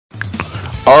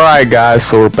Alright guys,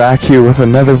 so we're back here with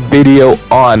another video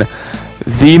on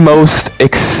the most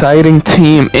exciting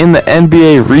team in the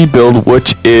NBA rebuild,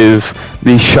 which is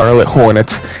the Charlotte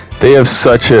Hornets. They have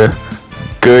such a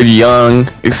good, young,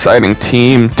 exciting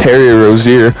team. Terry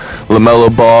Rozier,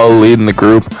 LaMelo Ball leading the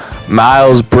group.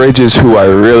 Miles Bridges, who I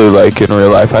really like in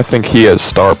real life. I think he has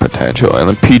star potential. And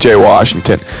then PJ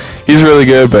Washington. He's really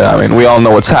good, but I mean, we all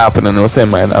know what's happening with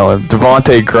him right now. And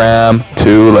Devontae Graham,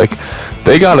 too.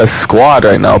 They got a squad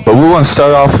right now, but we want to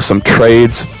start off with some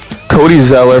trades. Cody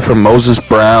Zeller for Moses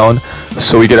Brown,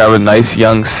 so we could have a nice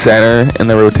young center in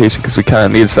the rotation because we kind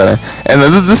of need a center. And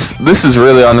then this is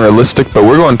really unrealistic, but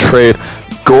we're going to trade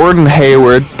Gordon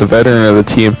Hayward, the veteran of the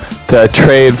team, to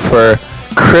trade for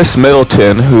Chris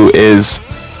Middleton, who is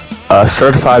a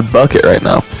certified bucket right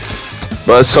now.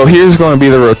 But so here's going to be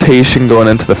the rotation going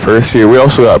into the first year. We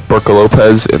also got Brook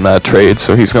Lopez in that trade,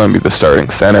 so he's going to be the starting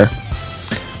center.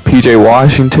 PJ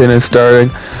Washington is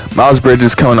starting. Miles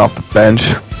Bridges coming off the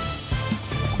bench.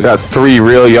 We got three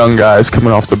real young guys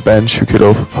coming off the bench who could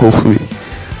hopefully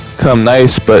come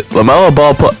nice. But LaMelo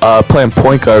Ball playing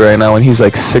point guard right now, and he's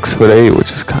like 6'8",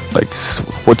 which is kind of like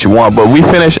what you want. But we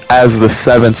finish as the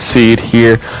 7th seed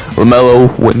here.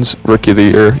 LaMelo wins Rookie of the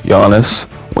Year. Giannis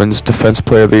wins Defense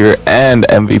Player of the Year and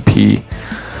MVP.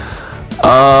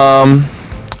 I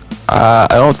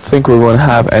don't think we're going to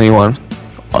have anyone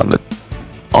on the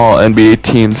all NBA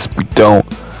teams. We don't.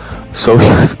 So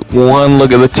one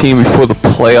look at the team before the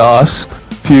playoffs.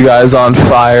 A few guys on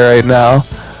fire right now.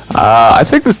 I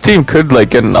think this team could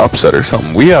get an upset or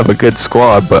something. We have a good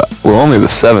squad, but we're only the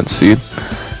 7th seed.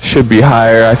 Should be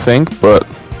higher, I think, but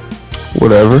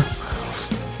whatever.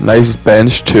 Nice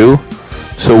bench too.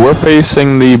 So we're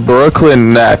facing the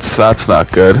Brooklyn Nets. That's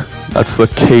not good. That's the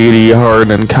KD,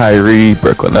 Harden, Kyrie,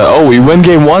 Brooklyn Nets. Oh, we win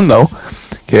game 1 though.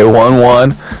 Okay,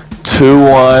 1-1.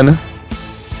 2-1,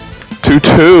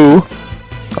 2-2.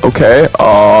 Okay.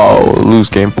 Oh, lose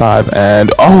game 5,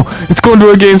 and it's going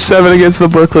to a game 7 against the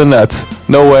Brooklyn Nets.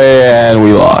 No way, and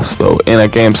we lost though in a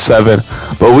game 7.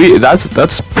 But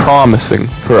that's promising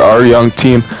for our young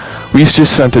team. We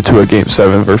just sent it to a game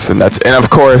 7 versus the Nets, and of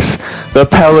course the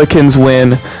Pelicans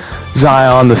win.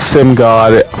 Zion, the sim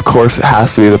god. Of course, it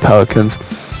has to be the Pelicans.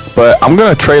 But I'm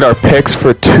gonna trade our picks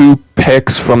for 2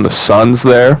 picks from the Suns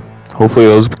there. Hopefully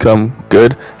those become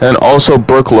good. And also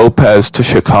Brook Lopez to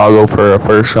Chicago for a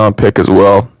first-round pick as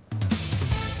well.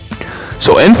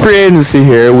 So in free agency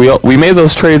here, we made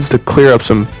those trades to clear up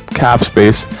some cap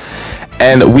space.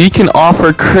 And we can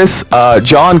offer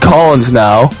John Collins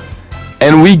now.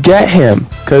 And we get him.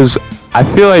 Because I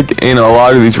feel like in a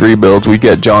lot of these rebuilds, we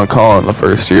get John Collins the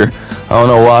first year. I don't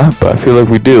know why, but I feel like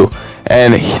we do.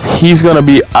 And he's going to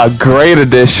be a great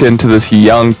addition to this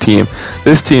young team.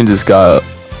 This team just got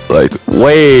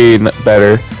way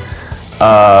better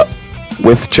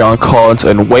with John Collins,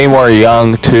 and way more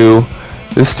young too.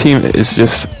 This team is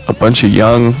just a bunch of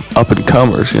young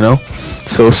up-and-comers, you know.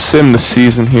 So sim the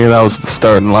season here. That was the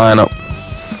starting lineup.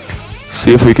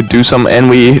 See if we could do something, and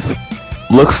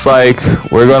looks like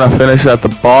we're gonna finish at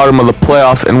the bottom of the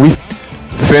playoffs, and we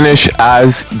finish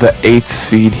as the 8th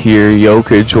seed here.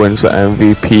 Jokic wins the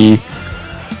MVP.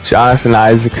 Jonathan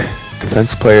Isaac,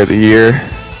 Defense Player of the Year.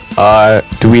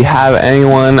 Do we have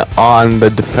anyone on the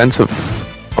defensive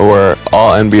or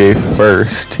all NBA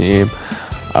first team?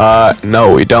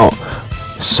 No, we don't.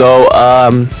 So,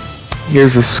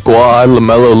 here's the squad.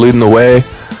 LaMelo leading the way.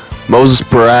 Moses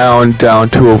Brown down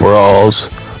 2 overalls.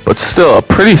 But still a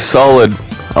pretty solid,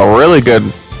 a really good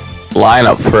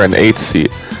lineup for an 8th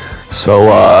seed. So,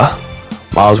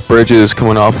 Miles Bridges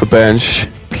coming off the bench.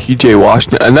 PJ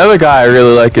Washington. Another guy I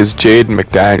really like is Jaden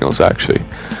McDaniels, actually.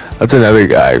 That's another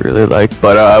guy I really like.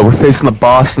 But we're facing the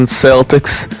Boston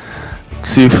Celtics. Let's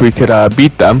see if we could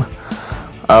beat them.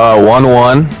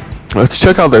 1-1. Let's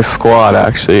check out their squad,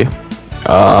 actually.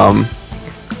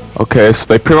 Okay, so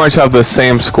they pretty much have the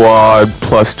same squad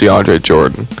plus DeAndre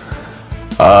Jordan.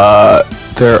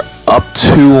 They're up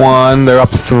 2-1. They're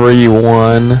up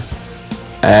 3-1.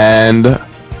 And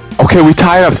okay, we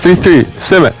tied up 3-3.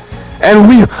 Sim it. And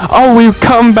we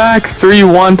come back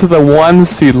 3-1 to the 1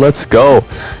 seed. Let's go.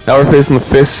 Now we're facing the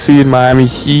 5th seed Miami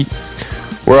Heat.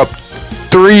 We're up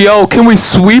 3-0. Can we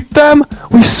sweep them?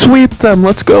 We sweep them.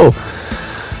 Let's go.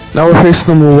 Now we're facing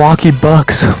the Milwaukee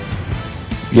Bucks.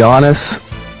 Giannis.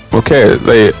 Okay,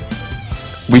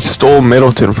 we stole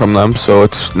Middleton from them, so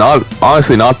it's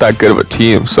honestly not that good of a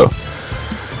team. So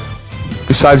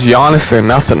besides Giannis, they're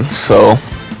nothing. So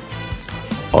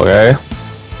okay.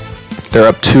 They're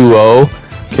up 2-0.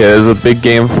 Okay, there's a big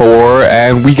game 4,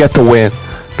 and we get the win.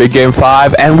 Big game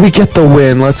 5, and we get the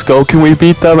win. Let's go. Can we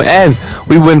beat them? And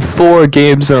we win 4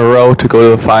 games in a row to go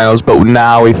to the finals, but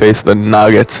now we face the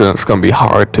Nuggets, and it's going to be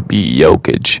hard to beat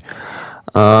Jokic.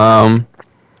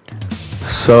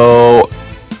 So,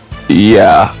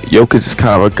 yeah, Jokic is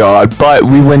kind of a god, but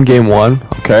we win game 1,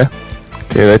 okay?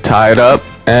 Okay, they tie it up,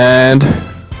 and,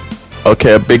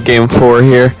 okay, a big game 4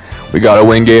 here. We got to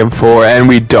win game 4, and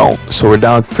we don't. So we're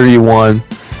down 3-1,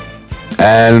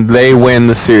 and they win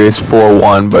the series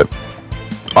 4-1, but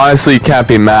honestly, you can't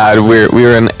be mad. We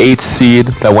were an 8th seed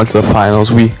that went to the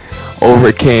finals. We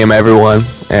overcame everyone,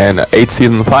 and 8th seed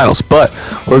in the finals, but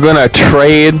we're going to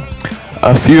trade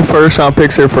a few first-round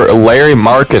picks here for Larry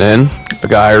Markkinen, a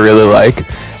guy I really like.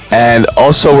 And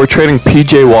also, we're trading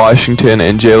P.J. Washington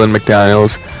and Jalen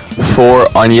McDaniels for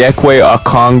Onyekwe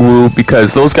Okongwu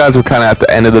because those guys were kind of at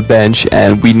the end of the bench,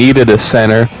 and we needed a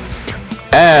center.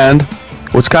 And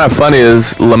what's kind of funny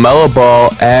is LaMelo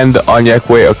Ball and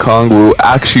Onyekwe Okongwu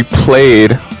actually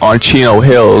played on Chino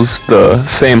Hills, the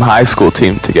same high school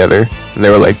team together. And they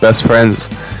were like best friends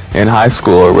in high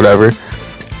school or whatever.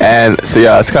 And so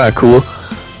yeah, it's kind of cool.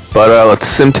 But let's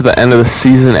sim to the end of the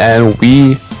season, and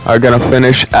we are going to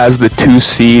finish as the 2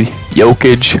 seed.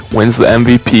 Jokic wins the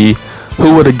MVP.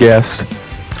 Who would have guessed?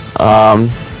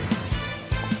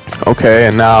 Okay,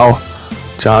 and now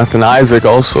Jonathan Isaac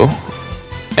also.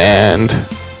 And,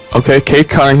 okay, Kate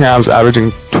Cunningham's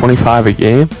averaging 25 a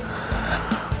game.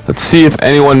 Let's see if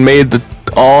anyone made the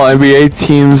All-NBA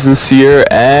teams this year.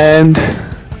 And,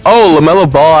 oh,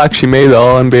 LaMelo Ball actually made the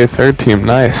All-NBA 3rd team.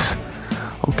 Nice.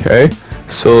 Okay,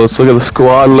 so let's look at the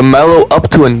squad. LaMelo up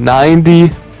to a 90.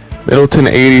 Middleton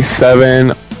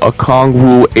 87.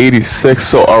 Okongwu 86.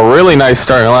 So a really nice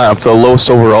starting lineup. The lowest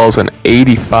overall is an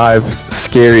 85.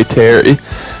 Scary Terry.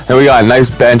 And we got a nice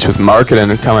bench with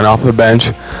Markkinen coming off the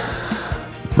bench.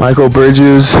 Michael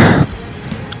Bridges.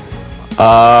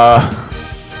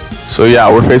 So yeah,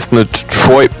 we're facing the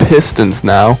Detroit Pistons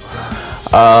now.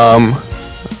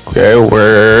 Okay,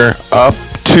 we're up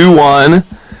 2-1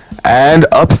 and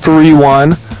up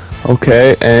 3-1.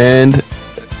 Okay, and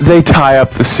they tie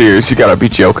up the series. You gotta be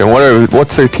joking.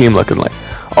 What's their team looking like?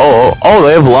 Oh,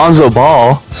 they have Lonzo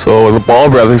Ball. So the Ball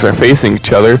brothers are facing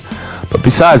each other. But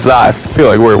besides that, I feel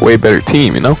like we're a way better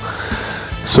team, you know?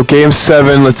 So game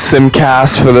 7, let's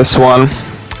simcast for this one.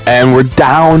 And we're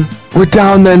down. We're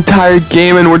down the entire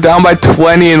game, and we're down by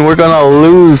 20, and we're gonna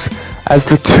lose as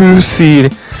the 2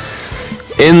 seed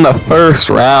in the first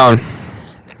round.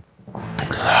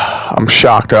 I'm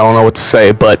shocked. I don't know what to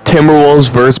say, but Timberwolves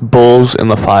versus Bulls in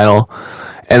the final,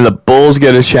 and the Bulls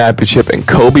get a championship, and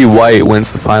Kobe White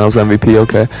wins the Finals MVP.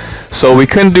 Okay, so we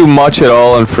couldn't do much at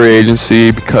all in free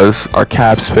agency because our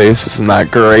cap space isn't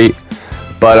that great,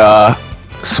 but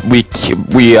we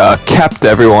kept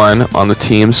everyone on the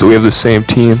team, so we have the same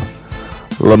team.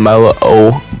 LaMelo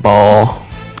Ball,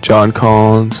 John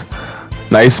Collins,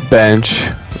 nice bench.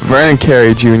 Vernon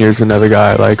Carey Jr. is another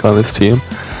guy I like on this team.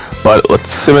 But let's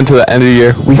sim into the end of the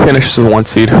year. We finished as the 1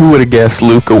 seed. Who would have guessed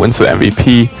Luka wins the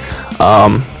MVP?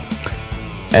 And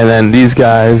then these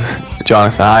guys,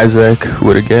 Jonathan Isaac, who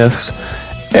would have guessed?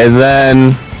 And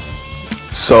then,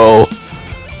 so,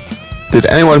 did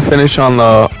anyone finish on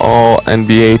the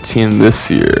All-NBA team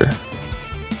this year?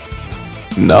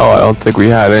 No, I don't think we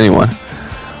had anyone.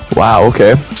 Wow,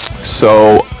 okay.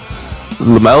 So,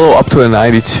 LaMelo up to a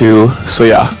 92. So,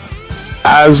 yeah.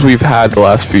 As we've had the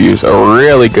last few years, a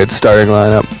really good starting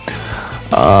lineup,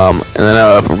 and then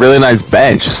a really nice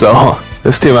bench. So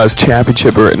this team has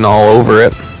championship written all over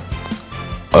it.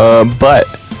 But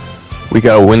we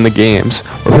gotta win the games.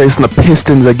 We're facing the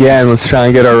Pistons again. Let's try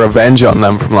and get our revenge on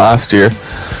them from last year.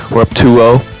 We're up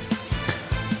 2-0.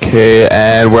 Okay,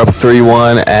 and we're up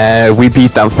 3-1, and we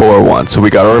beat them 4-1. So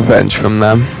we got our revenge from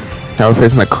them. Now we're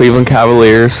facing the Cleveland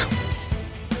Cavaliers.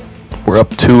 We're up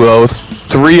 2-0.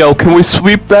 3-0. Can we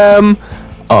sweep them?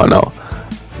 Oh, no.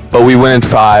 But we win in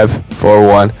 5,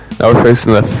 4-1. Now we're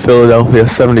facing the Philadelphia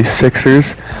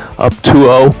 76ers. Up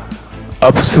 2-0.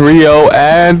 Up 3-0.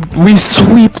 And we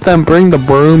sweep them. Bring the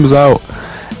brooms out.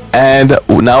 And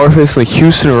now we're facing the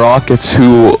Houston Rockets,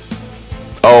 who...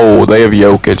 Oh, they have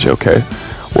Jokic. Okay.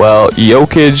 Well,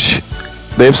 Jokic...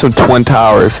 They have some Twin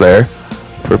Towers there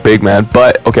for big man.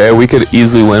 But, okay, we could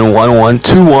easily win 1-1,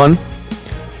 2-1,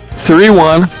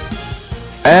 3-1.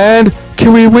 And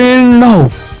can we win?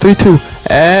 No. 3-2.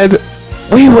 And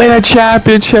we win a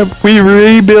championship. We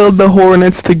rebuild the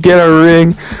Hornets to get a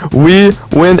ring. We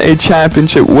win a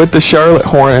championship with the Charlotte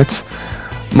Hornets.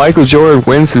 Michael Jordan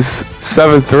wins his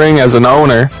 7th ring as an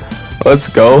owner. Let's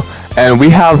go. And we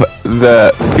have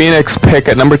the Phoenix pick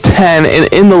at number 10. And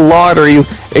in the lottery,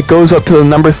 it goes up to the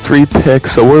number 3 pick.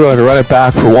 So we're going to run it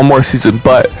back for one more season,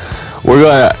 but we're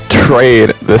going to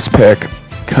trade this pick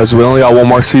because we only got one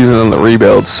more season in the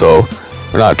rebuild. So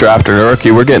we're not drafting a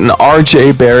rookie. We're getting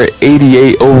RJ Barrett,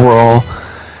 88 overall.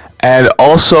 And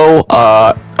also,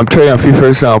 I'm trading a few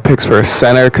first-round picks for a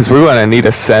center because we're going to need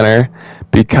a center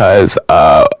because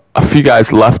a few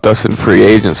guys left us in free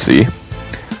agency.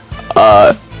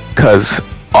 Because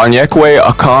Onyekwe,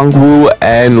 Okongwu,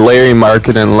 and Larry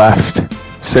Markkinen left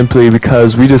simply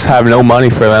because we just have no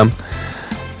money for them.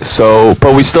 So,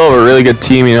 but we still have a really good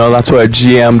team. You know, that's what a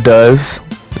GM does.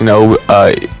 You know,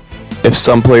 if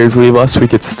some players leave us, we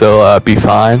could still be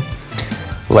fine.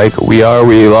 Like we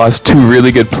lost 2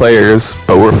 really good players,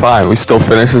 but we're fine. We still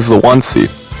finish as the 1 seed.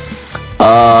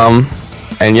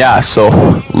 And yeah, so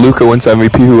Luka wins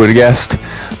MVP. Who would have guessed?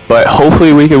 But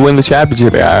hopefully we can win the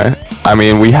championship. I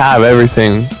mean, we have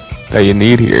everything that you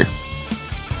need here.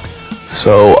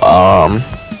 So,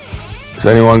 is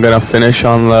anyone gonna finish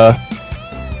on the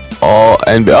all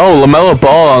NBA? Oh, LaMelo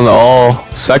Ball on the all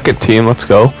second team. Let's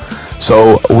go.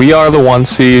 So we are the 1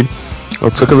 seed.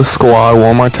 Let's look at the squad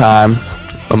one more time.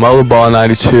 LaMelo Ball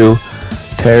 92,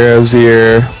 Terry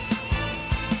Rozier,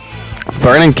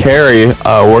 Vernon Carey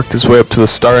worked his way up to the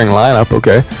starting lineup.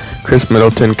 Okay, Chris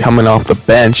Middleton coming off the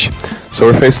bench. So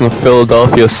we're facing the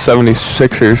Philadelphia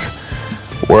 76ers.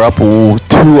 We're up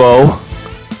 2-0,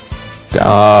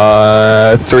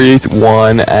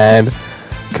 3-1, and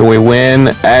can we win?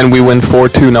 And we win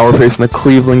 4-2. Now we're facing the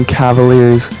Cleveland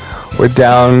Cavaliers. We're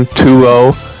down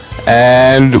 2-0,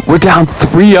 and we're down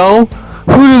 3-0.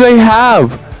 Who do they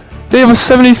have? They have a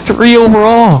 73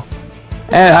 overall.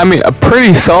 And, I mean, a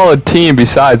pretty solid team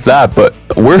besides that, but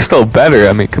we're still better.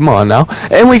 I mean, come on now.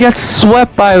 And we get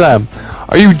swept by them.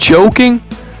 Are you joking?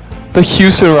 The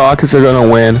Houston Rockets are going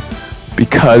to win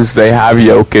because they have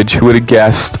Jokic. Who would have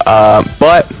guessed?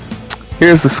 But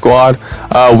here's the squad.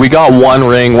 We got 1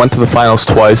 ring, went to the finals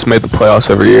twice, made the playoffs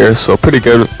every year. So, pretty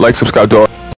good. Like, subscribe to our